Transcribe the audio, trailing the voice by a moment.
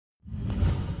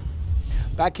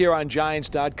Back here on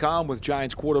Giants.com with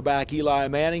Giants quarterback Eli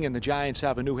Manning, and the Giants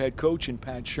have a new head coach in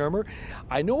Pat Shurmur.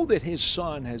 I know that his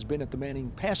son has been at the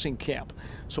Manning passing camp.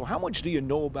 So how much do you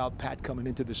know about Pat coming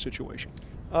into this situation?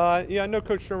 Yeah, I know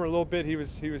Coach Shurmur a little bit. He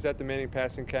was at the Manning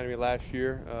Passing Academy last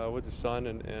year with his son,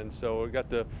 and so we got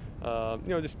to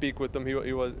just speak with him.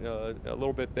 He was a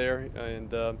little bit there,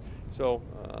 and so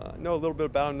know a little bit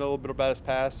about him, know a little bit about his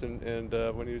past, and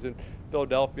when he was in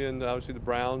Philadelphia and obviously the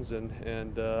Browns,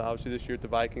 and obviously this year at the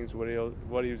Vikings, what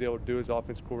he was able to do as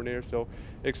offensive coordinator. So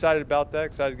excited about that.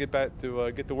 Excited to get back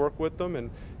to get to work with them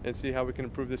and see how we can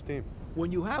improve this team. When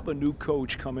you have a new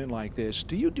coach come in like this,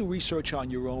 do you do research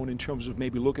on your own in terms of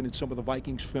maybe looking at some of the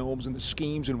Vikings films and the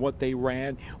schemes and what they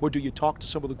ran, or do you talk to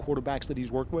some of the quarterbacks that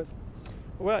he's worked with?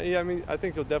 Well, yeah, I mean, I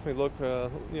think you'll definitely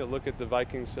look at the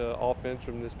Vikings offense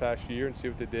from this past year and see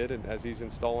what they did, and as he's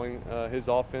installing his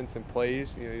offense and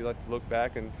plays, you like to look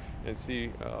back and see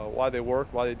why they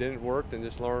worked, why they didn't work, and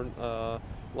just learn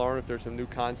if there's some new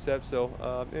concepts.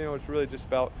 So it's really just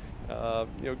about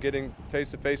getting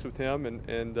face to face with him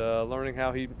and learning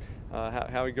how he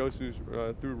goes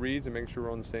through reads and making sure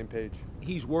we're on the same page.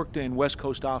 He's worked in West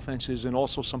Coast offenses and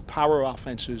also some power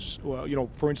offenses. Well,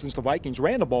 for instance, the Vikings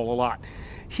ran the ball a lot.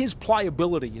 His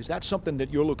pliability, is that something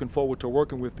that you're looking forward to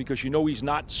working with, because he's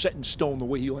not set in stone the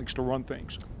way he likes to run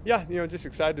things? Yeah, just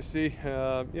excited to see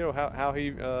how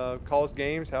he calls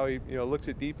games, how he looks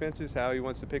at defenses, how he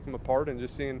wants to pick them apart, and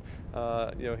just seeing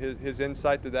his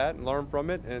insight to that and learn from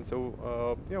it. And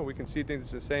so we can see things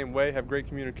the same way, have great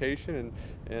communication,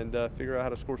 and figure out how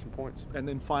to score some points. And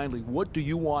then finally, what do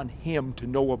you want him to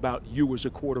know about you as a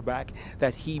quarterback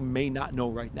that he may not know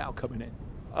right now coming in?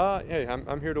 Hey,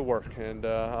 I'm here to work, and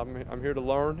I'm here to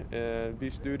learn and be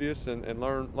studious and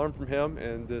learn from him,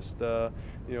 and just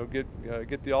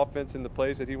get the offense in the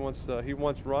plays that he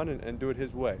wants run and do it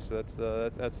his way. So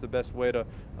that's the best way to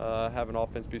have an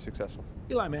offense be successful.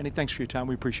 Eli Manning, thanks for your time.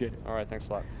 We appreciate it. All right, thanks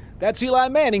a lot. That's Eli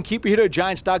Manning. Keep it here at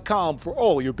Giants.com for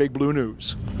all your Big Blue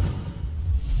news.